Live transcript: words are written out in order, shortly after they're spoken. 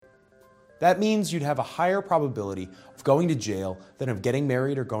That means you'd have a higher probability of going to jail than of getting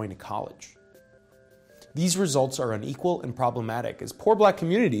married or going to college. These results are unequal and problematic as poor black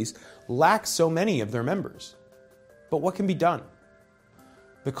communities lack so many of their members. But what can be done?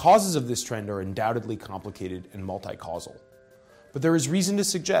 The causes of this trend are undoubtedly complicated and multi-causal. But there is reason to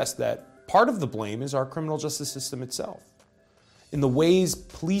suggest that part of the blame is our criminal justice system itself. In the ways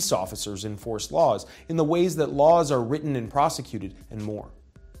police officers enforce laws, in the ways that laws are written and prosecuted, and more.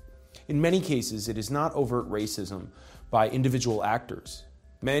 In many cases, it is not overt racism by individual actors.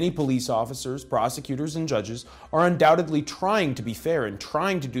 Many police officers, prosecutors, and judges are undoubtedly trying to be fair and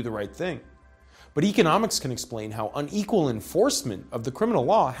trying to do the right thing. But economics can explain how unequal enforcement of the criminal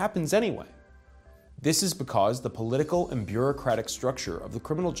law happens anyway. This is because the political and bureaucratic structure of the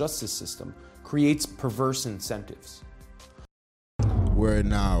criminal justice system creates perverse incentives. We're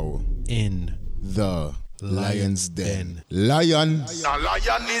now in the Lion's Den. Lion. A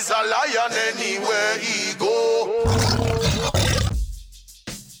lion is a lion anywhere he go.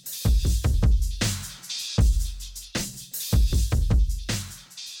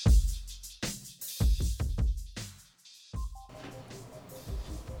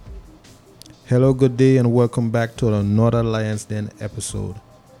 Hello, good day, and welcome back to another Lion's Den episode.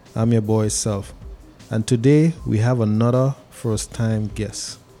 I'm your boy Self, and today we have another first-time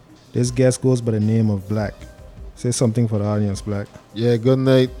guest. This guest goes by the name of Black. Say something for the audience, Black. Yeah, good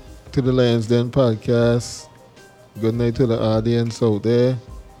night to the Lion's Den podcast. Good night to the audience out there.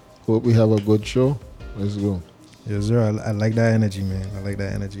 Hope we have a good show. Let's go. Yes, sir. I like that energy, man. I like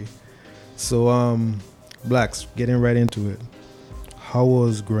that energy. So, Blacks, getting right into it. How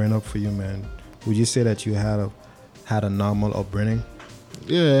was growing up for you, man? Would you say that you had a normal upbringing?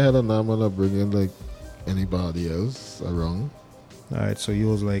 Yeah, I had a normal upbringing like anybody else around. All right, so you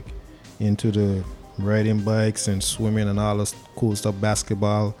was like into the riding bikes and swimming and all this cool stuff,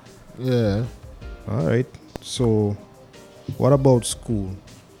 basketball. Yeah. All right. So, what about school?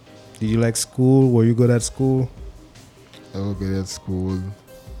 Did you like school? Were you good at school? I was good at school.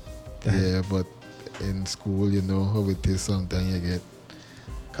 Yeah, but in school, you know how it is. Sometimes you get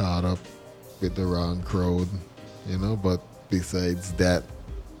caught up with the wrong crowd, you know. But besides that,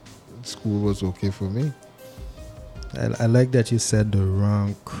 school was okay for me. I like that you said the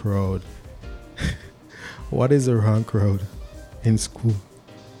wrong crowd. What is the wrong crowd in school?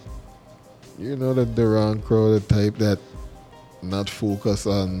 You know that the wrong crowd, the type that not focus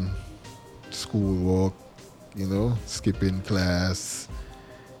on schoolwork, you know, skipping class,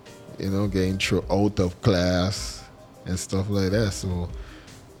 you know, getting out of class and stuff like that. So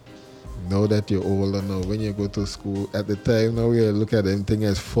now that you're older now, when you go to school, at the time now you look at everything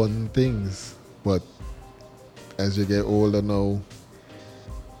as fun things. But as you get older now,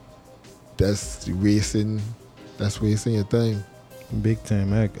 that's wasting your time. Big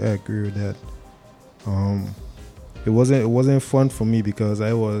time. I agree with that. It wasn't fun for me because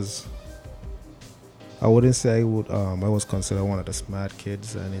I wouldn't say I was considered one of the smart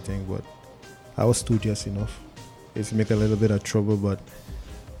kids or anything, but I was studious enough. It's make a little bit of trouble, but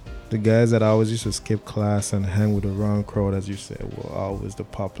the guys that I always used to skip class and hang with the wrong crowd, as you said, were always the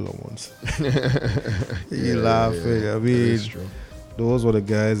popular ones. You laughing. Yeah. I mean, true. Those were the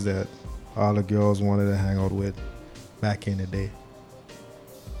guys that all the girls wanted to hang out with back in the day.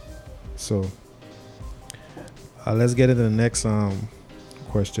 So, let's get into the next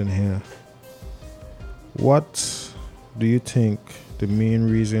question here. What do you think the main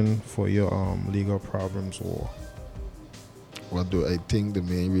reason for your legal problems were? What do I think the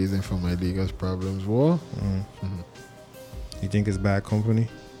main reason for my legal problems were? You think it's bad company?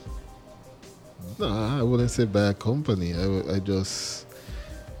 Nah, I wouldn't say bad company. I just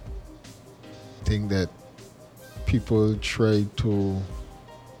think that people try to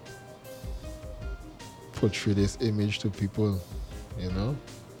portray this image to people, you know?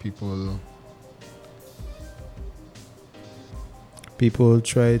 People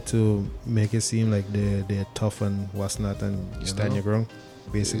try to make it seem like they're tough and what's not, and you stand your ground,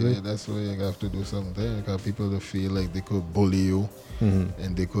 basically. Yeah, that's why you have to do something, because people to feel like they could bully you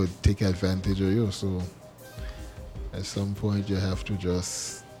and they could take advantage of you. So at some point you have to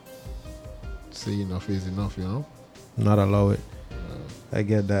just say enough is enough, you know? Not allow it. I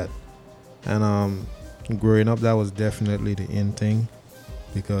get that. And growing up, that was definitely the in thing,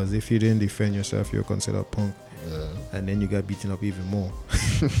 because if you didn't defend yourself, you're considered a punk. Yeah. And then you got beaten up even more.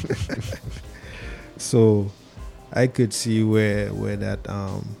 So I could see where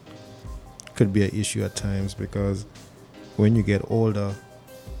that could be an issue at times, because when you get older,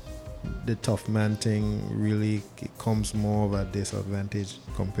 the tough man thing really becomes more of a disadvantage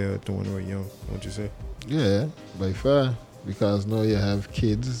compared to when we're young, don't you say? Yeah, by far. Because now you have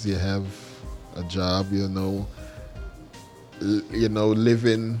kids, you have a job,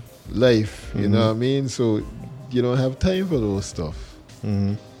 living life, you know what I mean? So you don't have time for those stuff.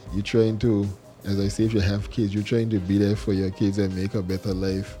 You're trying to, as I say, if you have kids, you're trying to be there for your kids and make a better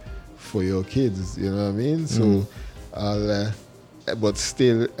life for your kids, you know what I mean? So, but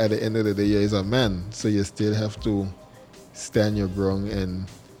still, at the end of the day, you're a man, so you still have to stand your ground and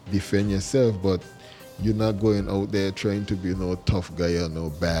defend yourself, but you're not going out there trying to be no tough guy or no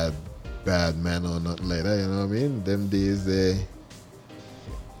bad man or nothing like that, you know what I mean? Them days there.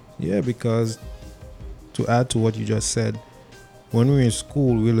 Yeah, because to add to what you just said, when we were in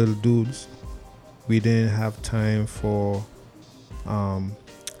school, we little dudes, we didn't have time for,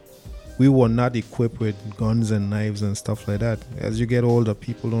 we were not equipped with guns and knives and stuff like that. As you get older,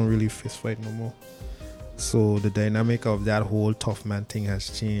 people don't really fist fight no more. So the dynamic of that whole tough man thing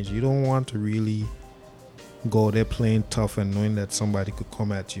has changed. You don't want to really go there playing tough and knowing that somebody could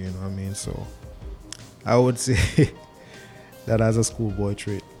come at you, you know what I mean? So I would say that as a schoolboy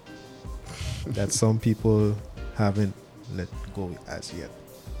trait that some people haven't let go as yet.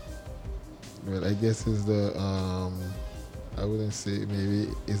 Well, I guess it's the I wouldn't say,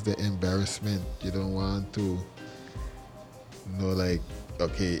 maybe it's the embarrassment. You don't want to know, like,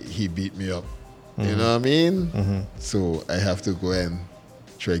 okay, he beat me up. You know what I mean? So I have to go and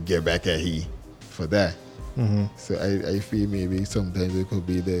try to get back at he for that. So I feel maybe sometimes it could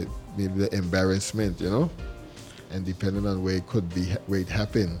be the embarrassment, and depending on where it could be, where it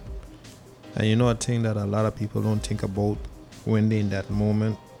happened. And you know a thing that a lot of people don't think about when they're in that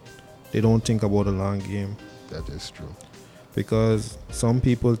moment? They don't think about the long game. That is true. Because some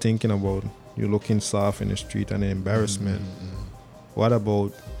people thinking about you looking soft in the street and the embarrassment. What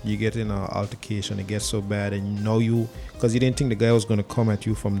about you get in an altercation, it gets so bad, and because you didn't think the guy was going to come at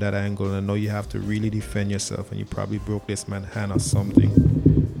you from that angle, and now you have to really defend yourself, and you probably broke this man's hand or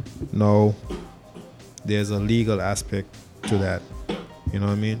something. No, there's a legal aspect to that. You know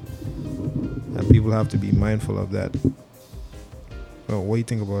what I mean? And people have to be mindful of that. Well, what do you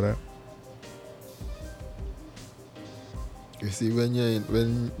think about that? You see, when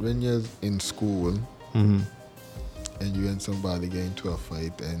you're in school, and you and somebody get into a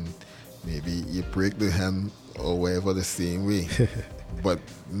fight, and maybe you break the hand or whatever the same way, but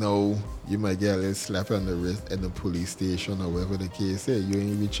now you might get a little slap on the wrist at the police station or whatever the case is. You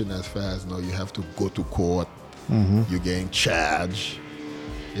ain't reaching as fast. Now you have to go to court. You're getting charged,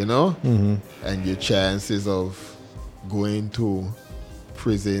 and your chances of going to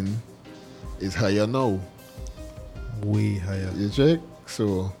prison is higher now. Way higher. You check?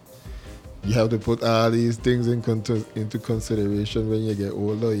 So you have to put all these things into consideration when you get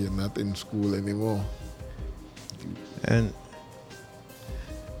older. You're not in school anymore. And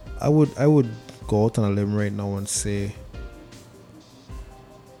I would go out on a limb right now and say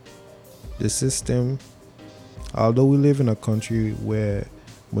the system, although we live in a country where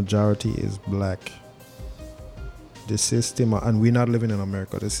majority is black, the system, and we're not living in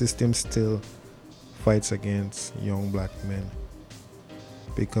America, the system still fights against young black men.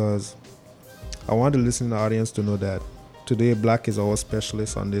 Because I want the listening audience to know that today Black is our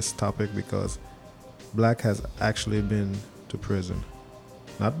specialist on this topic, because Black has actually been to prison.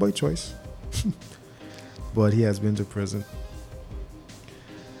 Not by choice, but he has been to prison.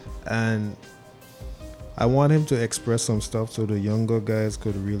 And I want him to express some stuff so the younger guys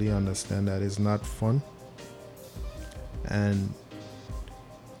could really understand that it's not fun. And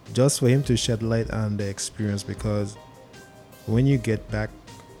just for him to shed light on the experience, because when you get back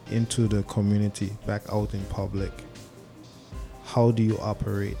into the community, back out in public, how do you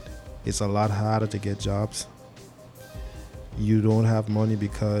operate? It's a lot harder to get jobs. You don't have money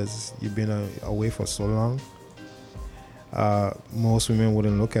because you've been away for so long. Most women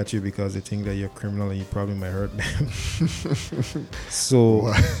wouldn't look at you because they think that you're a criminal and you probably might hurt them.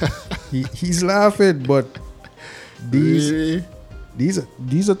 So he's laughing, but these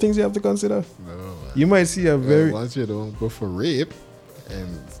are things you have to consider. No, man. You might see a very... Once you don't go for rape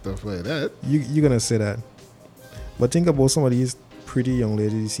and stuff like that. You're going to say that. But think about some of these pretty young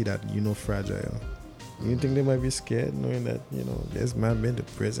ladies you see that, fragile. You think they might be scared knowing that, this man been to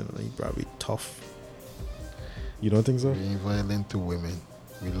prison and he's probably tough. You don't think so? We ain't violent to women.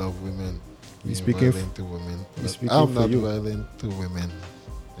 We love women. We ain't speaking violent to women. I'm I'm not violent to women.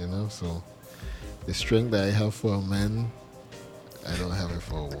 So the strength that I have for a man, I don't have it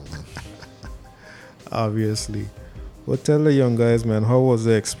for a woman. Obviously. But tell the young guys, man, how was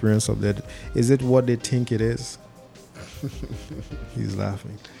the experience of that? Is it what they think it is? He's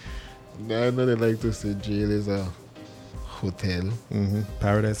laughing. I know they like to say jail is a hotel.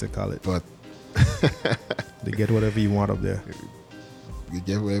 Paradise, they call it. But they get whatever you want up there. You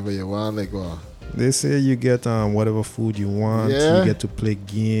get whatever you want, like what? They say you get whatever food you want. Yeah. You get to play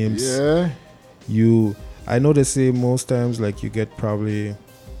games. Yeah. I know they say most times like you get probably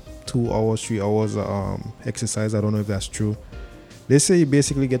 2 hours, 3 hours exercise. I don't know if that's true. They say you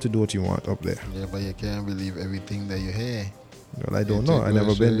basically get to do what you want up there. Yeah, but you can't believe everything that you hear. Well, I don't know. I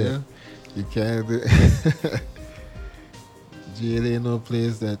never been there. You can't do jail ain't no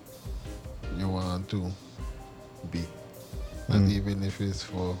place that you want to be. Not even if it's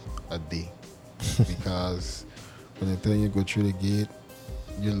for a day. Because when the time you go through the gate,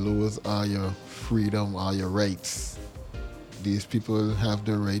 you lose all your freedom, all your rights. These people have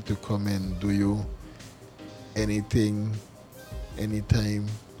the right to come and do you anything, anytime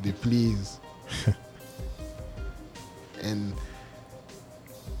they please. And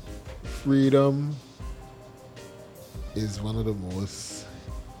freedom is one of the most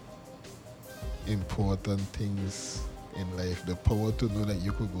important things in life. The power to know that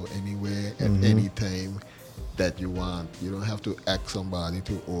you could go anywhere at any time that you want. You don't have to ask somebody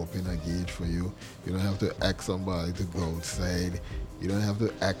to open a gate for you. You don't have to ask somebody to go outside. You don't have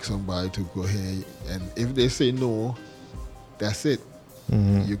to ask somebody to go here. And if they say no, that's it.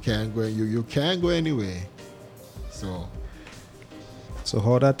 You can't go. You can't go anywhere. So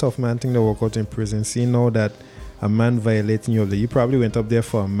how that tough man thing that work out in prison? See now that a man violating you up there, you probably went up there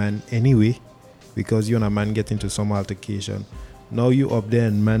for a man anyway, because you and a man get into some altercation. Now you up there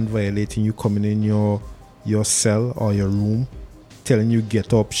and man violating you, coming in your cell or your room, telling you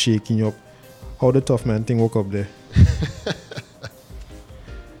get up, shaking you up. How the tough man thing work up there?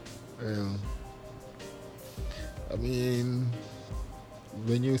 I mean,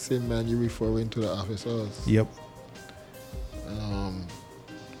 when you say man, you're referring to the officers. Yep.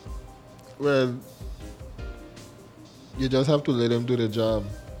 Well, you just have to let them do the job,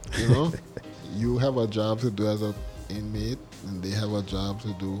 you know? You have a job to do as an inmate, and they have a job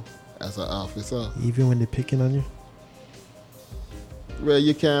to do as an officer. Even when they're picking on you? Well,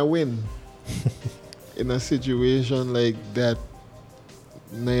 you can't win. In a situation like that,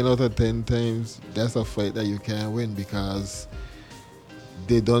 9 out of 10 times, that's a fight that you can't win because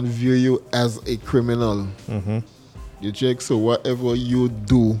they don't view you as a criminal. You check, so whatever you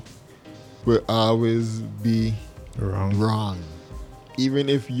do will always be wrong. Even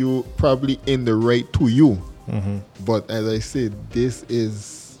if you probably in the right to you. But as I said, this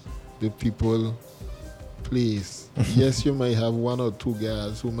is the people place. Yes, you might have 1 or 2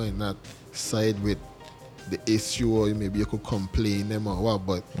 guys who might not side with the issue, or maybe you could complain them or what,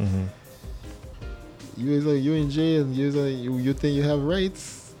 but you in jail, you think you have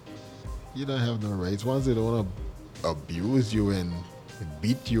rights? You don't have no rights. Once they don't want to abuse you and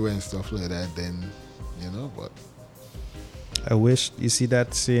beat you and stuff like that, then but I wish you see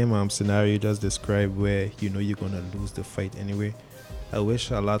that same scenario you just described where you're gonna lose the fight anyway. I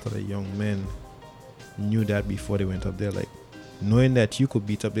wish a lot of the young men knew that before they went up there, like knowing that you could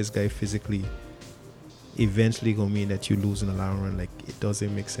beat up this guy physically eventually gonna mean that you lose in the long run. Like, it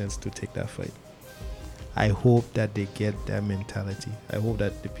doesn't make sense to take that fight. I hope that they get that mentality. I hope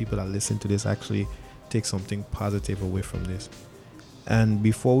that the people that listen to this actually take something positive away from this. And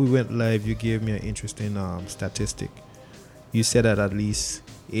before we went live, you gave me an interesting statistic. You said that at least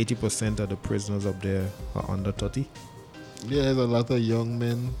 80% of the prisoners up there are under 30. Yeah, there's a lot of young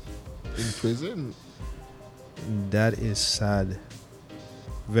men in prison. That is sad.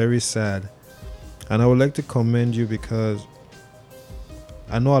 Very sad. And I would like to commend you because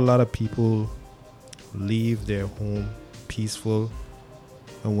I know a lot of people leave their home peaceful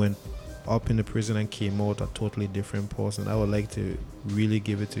and went up in the prison and came out a totally different person. I would like to really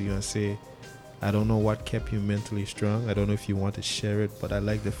give it to you and say, I don't know what kept you mentally strong. I don't know if you want to share it, but I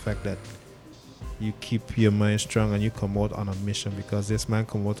like the fact that you keep your mind strong and you come out on a mission, because this man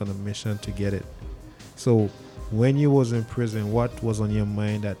come out on a mission to get it. So when you was in prison, what was on your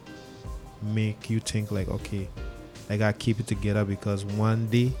mind that make you think like, okay, I gotta keep it together because one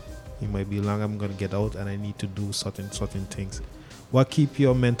day it might be long, I'm gonna get out and I need to do certain things. What keep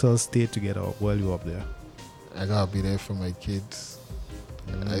your mental state together while you're up there? I gotta be there for my kids.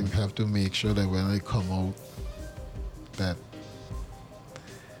 I have to make sure that when I come out, that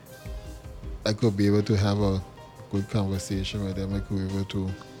I could be able to have a good conversation with them. I could be able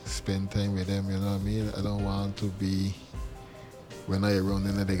to spend time with them, you know what I mean? I don't want to be, when I around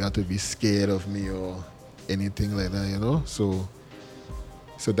them, they got to be scared of me or anything like that, you know? So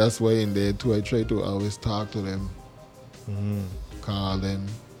that's why in there too, I try to always talk to them, call them,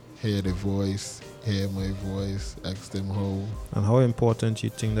 hear the voice, hear my voice, ask them how. And how important you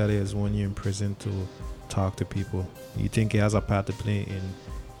think that is when you're in prison to talk to people? You think it has a part to play in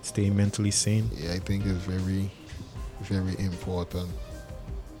staying mentally sane? Yeah, I think it's very, very important.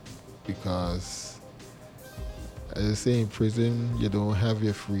 because, as I say, in prison you don't have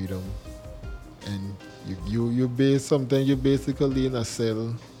your freedom, and sometimes you're basically in a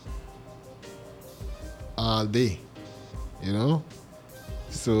cell all day, you know.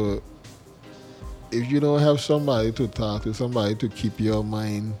 So if you don't have somebody to talk to, somebody to keep your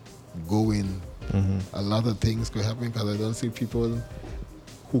mind going, a lot of things could happen, because I don't see people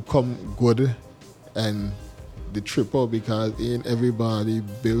who come good and they trip out because ain't everybody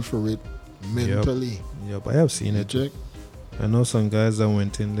built for it mentally. Yep, I have seen it. Check. I know some guys that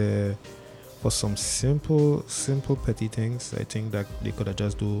went in there for some simple petty things. I think that they could have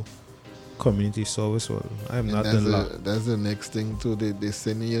just do community service. Well, I'm And not that's the next thing too. They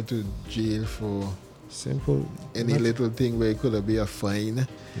send you to jail for simple any little thing where it could be a fine.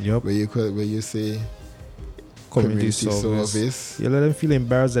 Yep. Where you say community service. You let them feel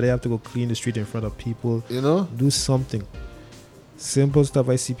embarrassed that they have to go clean the street in front of people. You know? Do something. Simple stuff.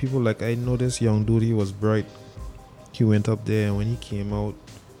 I see people like, I know this young dude, he was bright. He went up there, and when he came out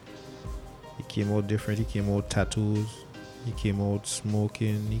different. He came out tattoos. He came out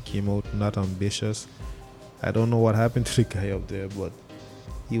smoking. He came out not ambitious. I don't know what happened to the guy up there, but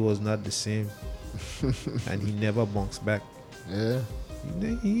he was not the same. And he never bounced back. Yeah.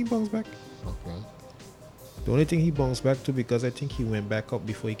 He bounced back. Okay. The only thing he bounced back to, because I think he went back up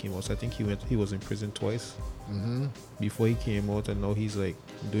before he came out. So I think he was in prison twice before he came out, and now he's like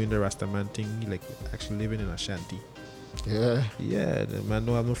doing the Rastaman thing, like actually living in a shanty. Yeah. Yeah, the man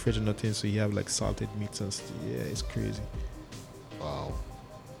don't have no fridge or nothing, so he have like salted meats and stuff. Yeah, it's crazy. Wow.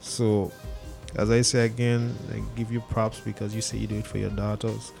 So, as I say again, I give you props because you say you do it for your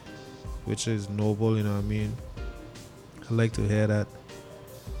daughters, which is noble, you know what I mean? I like to hear that.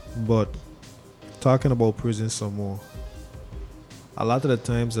 But talking about prison some more, a lot of the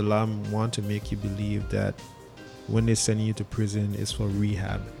times the law want to make you believe that when they send you to prison, it's for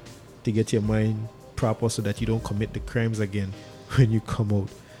rehab, to get your mind proper so that you don't commit the crimes again when you come out.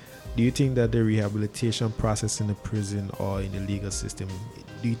 Do you think that the rehabilitation process in the prison or in the legal system,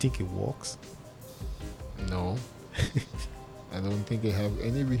 do you think it works? No. I don't think they have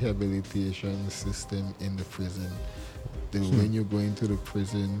any rehabilitation system in the prison. When you go into the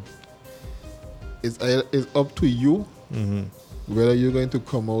prison, it's up to you whether you're going to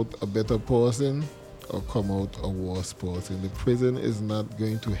come out a better person or come out a worse person. The prison is not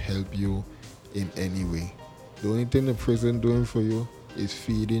going to help you in any way. The only thing the prison doing for you is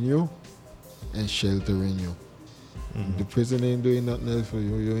feeding you and sheltering you. The prison ain't doing nothing else for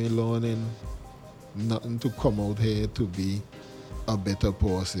you. You ain't learning nothing to come out here to be a better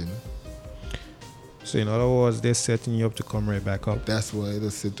person. So in other words, they're setting you up to come right back up. That's why I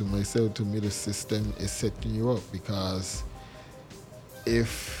said to myself, to me the system is setting you up, because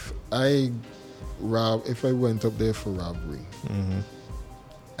if I went up there for robbery,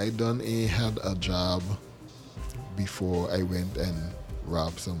 I had a job before I went and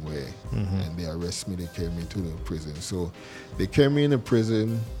robbed somewhere, and they arrest me, they carry me to the prison. So they carry me in the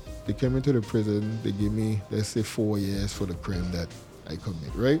prison, they give me, let's say, 4 years for the crime that I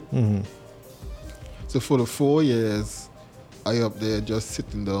commit, right? So for the 4 years, I up there just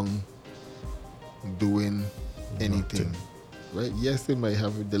sitting down, doing anything, right? Yes, they might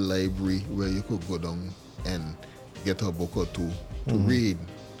have the library where you could go down and get a book or two to read.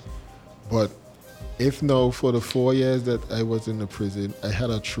 But if now for the 4 years that I was in the prison, I had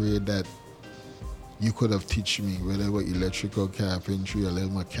a trade that you could have teach me, whether it was electrical, carpentry, a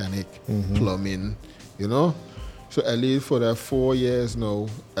little mechanic, plumbing, you know? So at least for that 4 years now,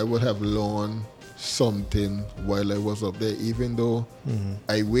 I would have learned something while I was up there. Even though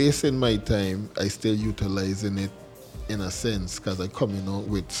I wasted my time, I still utilizing it in a sense, because I coming out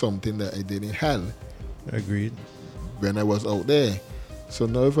with something that I didn't have. Agreed. When I was out there. So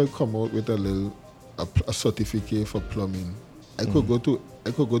now if I come out with a certificate for plumbing, I could go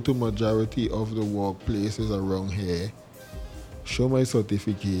to majority of the workplaces around here, show my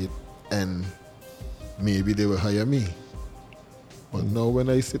certificate, and maybe they will hire me. But now when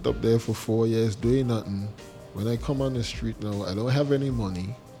I sit up there for 4 years doing nothing, when I come on the street now, I don't have any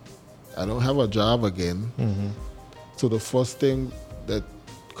money. I don't have a job again. So the first thing that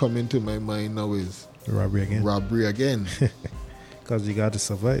come into my mind now is robbery again. Because you got to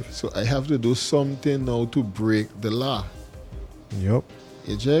survive. So I have to do something now to break the law. Yep.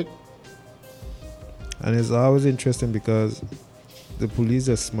 You check? And it's always interesting because the police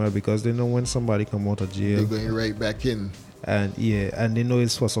are smart, because they know when somebody come out of jail, they're going right back in. And and they know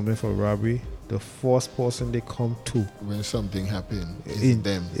it's for something for robbery. The first person they come to when something happens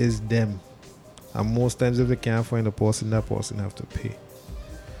is them. And most times if they can't find a person, that person have to pay.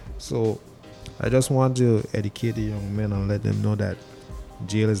 So I just want to educate the young men and let them know that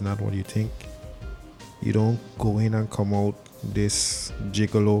jail is not what you think. You don't go in and come out this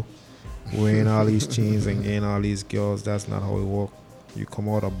gigolo, wearing all these chains and getting all these girls. That's not how it works. You come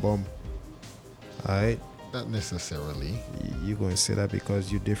out a bum. Alright? Not necessarily. You're going to say that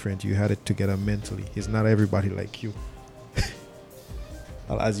because you're different. You had it together mentally. It's not everybody like you.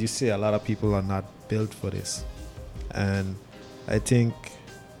 As you say, a lot of people are not built for this. And I think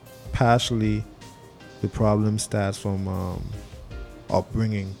partially the problem starts from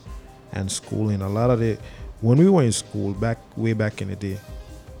upbringing and schooling. A lot of when we were in school, way back in the day,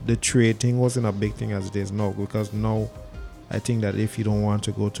 the trade thing wasn't a big thing as it is now, because now I think that if you don't want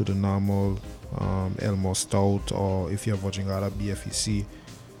to go to the normal Elmore Stout, or if you're watching out of BFEC,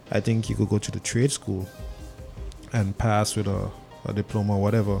 I think you could go to the trade school and pass with a diploma or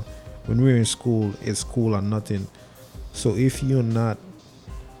whatever. When we were in school, it's school or nothing. So if you're not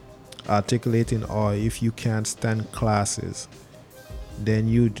articulating, or if you can't stand classes, then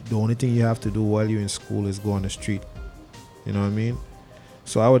the only thing you have to do while you're in school is go on the street. You know what I mean?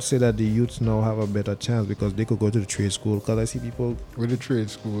 So I would say that the youths now have a better chance because they could go to the trade school. Because I see people. Where the trade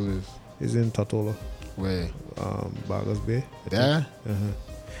school is? Is in Tatola. Where? Bargos Bay. There?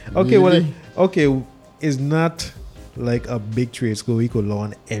 Okay, Really? Okay, it's not like a big trade school we could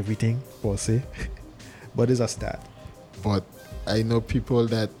learn everything per se, but it's a start. But I know people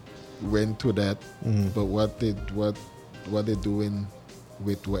that went to that, but what they're doing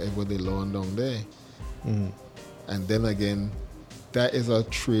with whatever they learn down there. And then again, that is a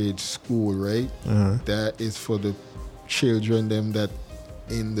trade school, right? That is for the children them that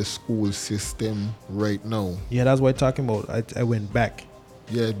in the school system right now. Yeah, that's what I'm talking about. I went back.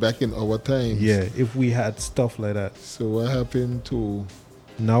 Yeah, back in our time. Yeah, if we had stuff like that. So what happened to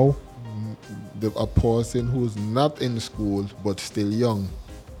now a person who's not in school but still young?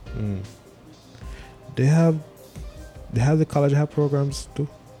 They have the college have programs too,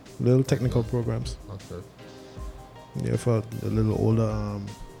 little technical programs. Okay. Yeah, for the little older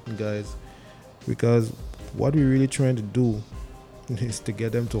guys, because what we're really trying to do is to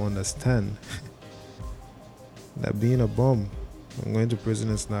get them to understand that being a bum and going to prison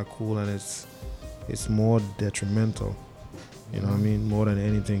is not cool, and it's more detrimental. You know what I mean? More than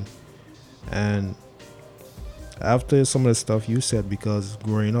anything. And after some of the stuff you said, because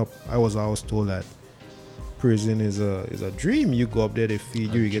growing up, I was always told that prison is a dream. You go up there, they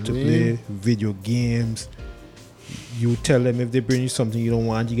feed you, you get to play video games. You tell them if they bring you something you don't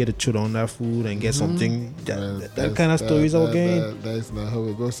want, you get to chew on that food and get something. That kind of stories are game. That's not how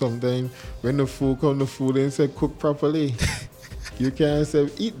it goes. Sometimes when the food come, the food ain't say cook properly. You can't say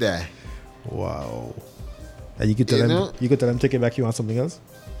eat that. Wow. And you could tell them. You could tell them take it back. You want something else.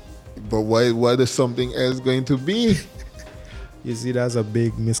 But what is something else going to be? You see, that's a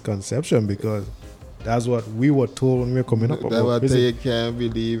big misconception, because that's what we were told when we were coming up. That's why you can't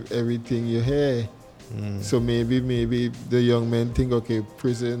believe everything you hear. So maybe the young men think, okay,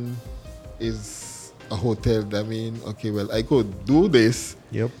 prison is a hotel. I mean, okay, well, I could do this,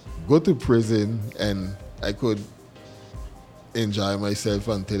 go to prison, and I could enjoy myself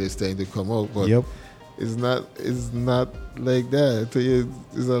until it's time to come out. But it's not like that. I tell you,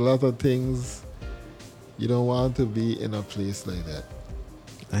 there's a lot of things you don't want to be in a place like that.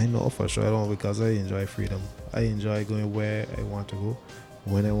 I know for sure I don't, because I enjoy freedom. I enjoy going where I want to go,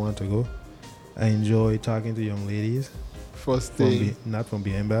 when I want to go. I enjoy talking to young ladies. First thing, not from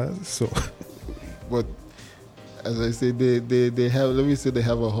behind bars. So, but as I say, they have. Let me say they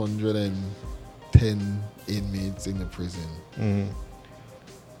have 110 inmates in the prison.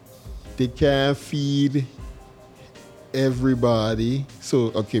 They can't feed everybody.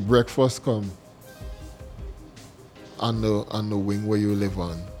 So okay, breakfast come on the wing where you live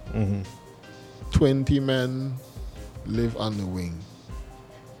on. 20 men live on the wing.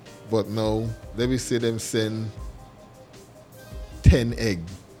 But now, let me say them send 10 egg.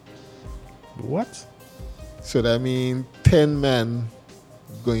 What? So that means 10 men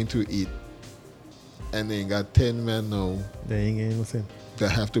going to eat. And they got 10 men now. They ain't getting nothing. They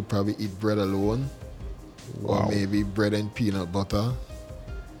have to probably eat bread alone. Wow. Or maybe bread and peanut butter.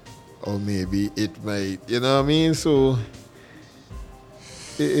 Or maybe it might, you know what I mean? So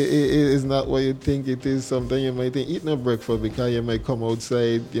it is not what you think it is. Sometimes you might think eat no breakfast, because you might come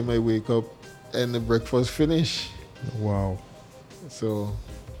outside, you might wake up and the breakfast finish. Wow. So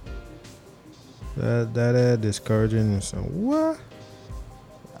that discouraging. So what?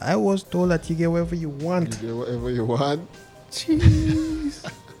 I was told that you get whatever you want. You get whatever you want. Jeez.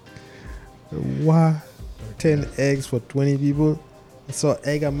 What? 10 eggs for 20 people? So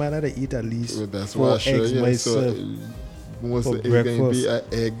egg a man that eat at least Well, that's 4 what I show eggs you. myself. So most for of it going to be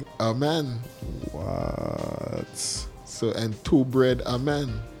breakfast. an egg a man. What? So, and two bred a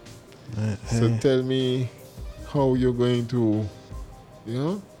man. So tell me how you're going to, you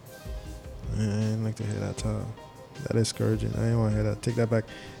know? I didn't like to hear that talk. That is discouraging. I didn't want to hear that. Take that back.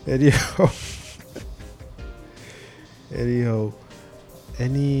 Anyhow,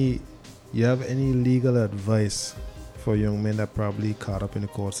 you have any legal advice for young men that probably caught up in the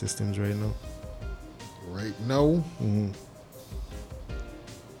court systems right now? Right now,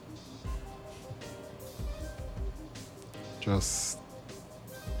 just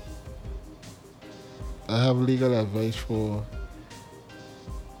I have legal advice for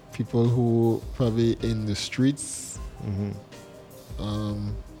people who probably in the streets.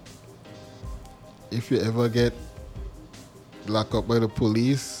 If you ever get locked up by the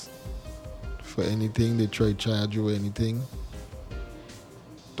police for anything, they try to charge you or anything,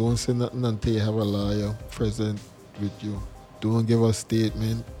 don't say nothing until you have a lawyer present with you. Don't give a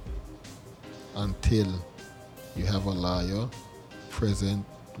statement until you have a lawyer present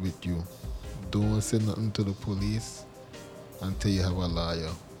with you. Don't say nothing to the police until you have a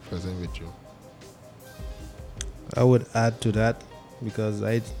lawyer present with you. I would add to that because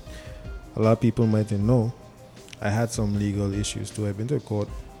a lot of people might not know. I had some legal issues too. I've been to court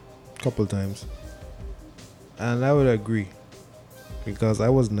a couple times. And I would agree because I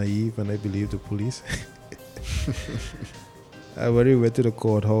was naive and I believed the police. I when we went to the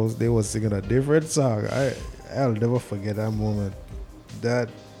courthouse, they were singing a different song. I'll never forget that moment. That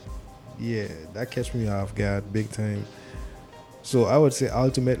catch me off guard big time. So I would say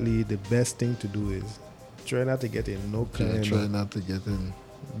ultimately the best thing to do is try not to get in no kind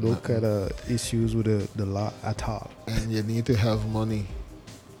of issues with the law at all. And you need to have money.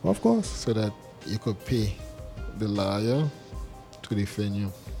 Of course. So that you could pay the lawyer to defend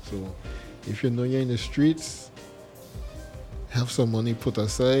you. So if you know you're in the streets, have some money put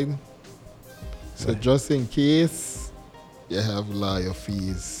aside. So just in case you have lawyer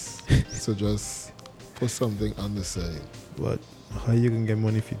fees. So just put something on the side. But how you can get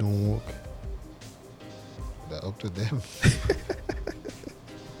money if you don't work? That's up to them.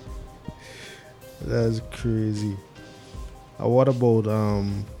 That's crazy. What about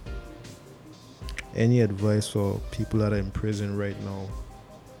any advice for people that are in prison right now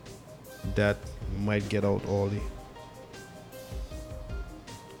that might get out early?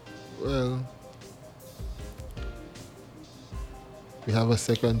 Well, we have a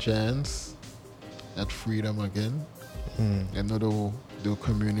second chance at freedom again. I know the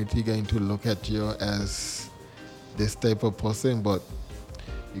community going to look at you as this type of person, but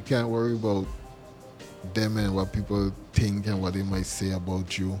you can't worry about them and what people think and what they might say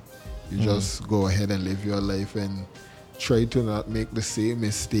about you. You just go ahead and live your life and try to not make the same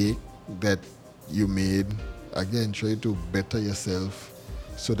mistake that you made. Again, try to better yourself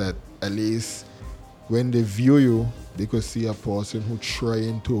so that at least when they view you, they could see a person who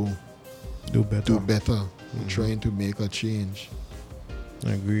trying to do better. Trying to make a change.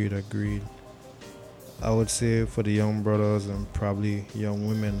 Agreed. I would say for the young brothers and probably young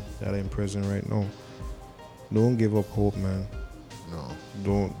women that are in prison right now, don't give up hope, man.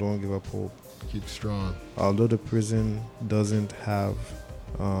 No. Don't give up hope. Keep strong. Although the prison doesn't have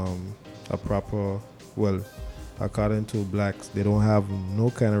a proper, well, according to blacks, they don't have no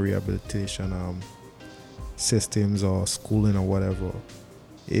kind of rehabilitation systems or schooling or whatever.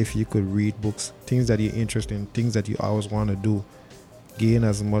 If you could read books, things that you're interested in, things that you always want to do, gain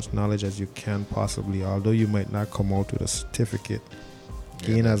as much knowledge as you can possibly. Although you might not come out with a certificate,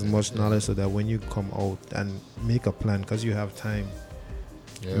 gain as much knowledge so that when you come out and make a plan, because you have time,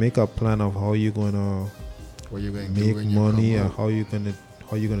 make a plan of how you're gonna make money and how you're gonna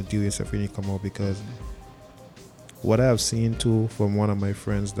deal with yourself when you come out. Because what I have seen too from one of my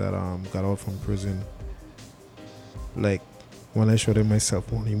friends that got out from prison, like when I showed him my cell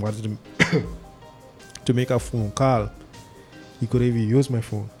phone, he wanted to make a phone call. He could even use my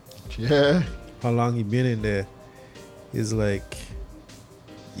phone. Yeah. How long he been in there is like,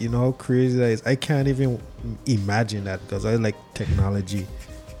 you know how crazy that is. I can't even imagine that because I like technology.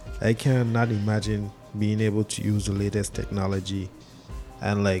 I cannot imagine being able to use the latest technology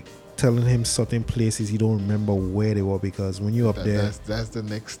and like telling him certain places he don't remember where they were, because when you're up there, that's the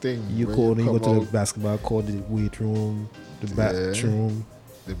next thing. You go to the basketball court, the weight room, the bathroom.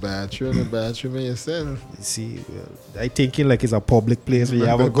 The bathroom in yourself. You see, I thinking like it's a public place where you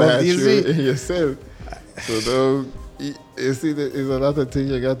have a go in yourself. So though, you see, there's a lot of things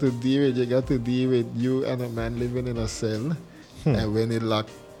you got to deal with. You got to deal with you and a man living in a cell, and when it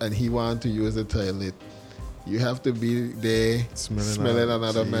locked and he want to use the toilet, you have to be there smelling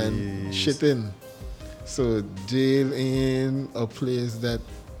another man shitting. So jail in a place that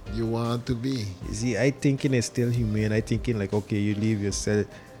you want to be. You see, I thinking it's still humane. I thinking like, okay, you leave your cell,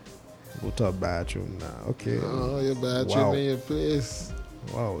 go to a bathroom now. Okay. Oh, your bathroom Wow. in your place.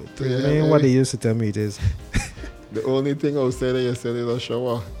 Wow. It Yeah, ain't what they maybe. used to tell me it is. The only thing outside of your cell is a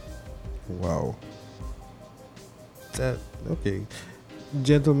shower. Wow. That okay.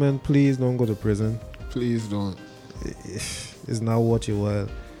 Gentlemen, please don't go to prison. Please don't. It's not what you want.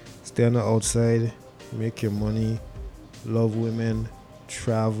 Stay on the outside, make your money, love women,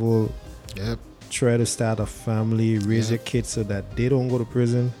 travel, Yep, try to start a family, raise Yeah. your kids so that they don't go to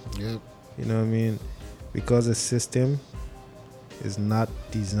prison. yep. You know what I mean? Because the system is not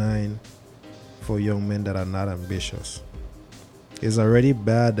designed for young men that are not ambitious. It's already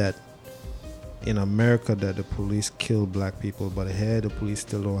bad that in America that the police kill black people, but here the police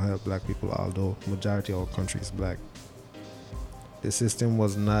still don't have black people, although majority of our country is black. The system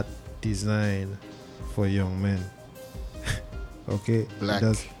was not designed for young men. Okay? Black It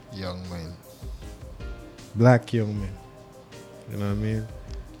does young men. black young men. You know what I mean?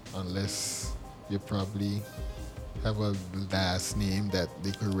 Unless you probably have a last name that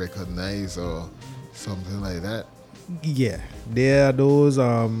they could recognize or something like that. Yeah, there are those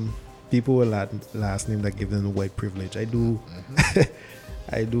people with last name that give them white privilege. I do,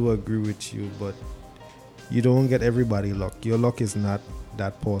 I do agree with you, but you don't get everybody luck. Your luck is not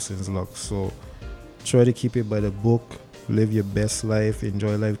that person's luck. So try to keep it by the book. Live your best life.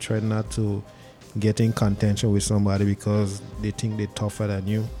 Enjoy life. Try not to get in contention with somebody because they think they're tougher than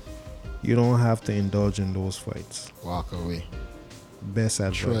you. You don't have to indulge in those fights. Walk away. Best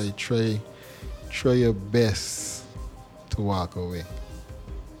advice. Try your best to walk away.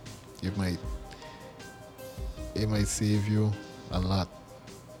 It might save you a lot.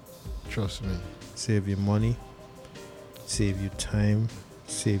 Trust me. Save your money, save you time,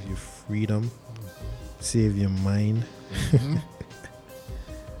 save you freedom, save your mind.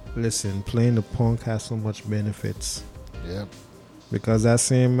 Listen, playing the punk has so much benefits Yep. because that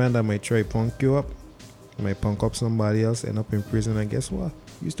same man that might try punk you up, might punk up somebody else, end up in prison, and guess what?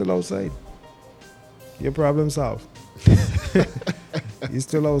 You still outside. Your problem solved. You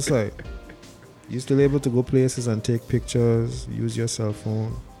still outside. You still able to go places and take pictures, use your cell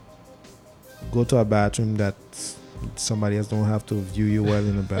phone, go to a bathroom that somebody else don't have to view you while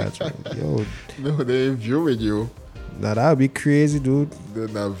in the bathroom. Yo, No, they ain't viewing you. now that would be crazy, dude. They're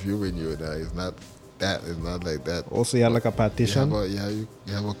not viewing you. Now it's not that. It's not like that. Also, you have like a partition You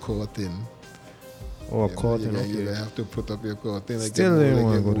have a curtain. or a You curtain. You Okay. have to put up your curtain. Like Still you ain't move,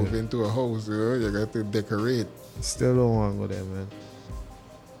 wanna like go you move there. into a house. You know, you got to decorate. Still don't want to go there, man.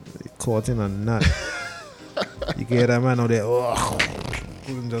 Curtain or not. You get that man out there. Oh,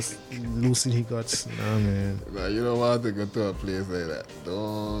 just loosen his guts. Nah, man. Nah, you don't want to go to a place like that.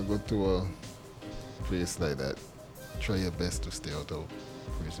 Don't go to a place like that. Try your best to stay out of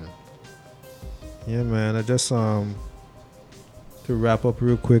prison. Yeah, man. I just to wrap up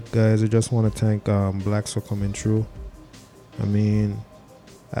real quick, guys. I just want to thank Blacks for coming through. I mean,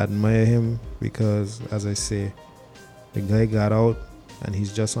 I admire him because, as I say, the guy got out and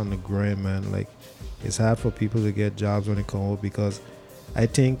he's just on the grind, man. Like, it's hard for people to get jobs when they come out because I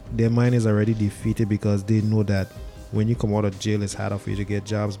think their mind is already defeated because they know that when you come out of jail, it's harder for you to get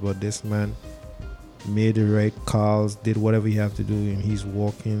jobs. But this man made the right calls, did whatever he have to do, and he's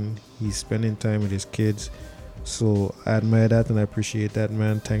walking, he's spending time with his kids. So I admire that and I appreciate that,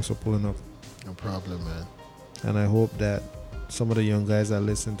 man. Thanks for pulling up. No problem, man. And I hope that some of the young guys that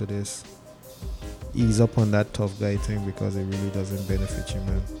listen to this ease up on that tough guy thing because it really doesn't benefit you,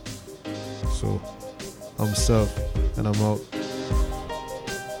 man. So I'm Self and I'm out.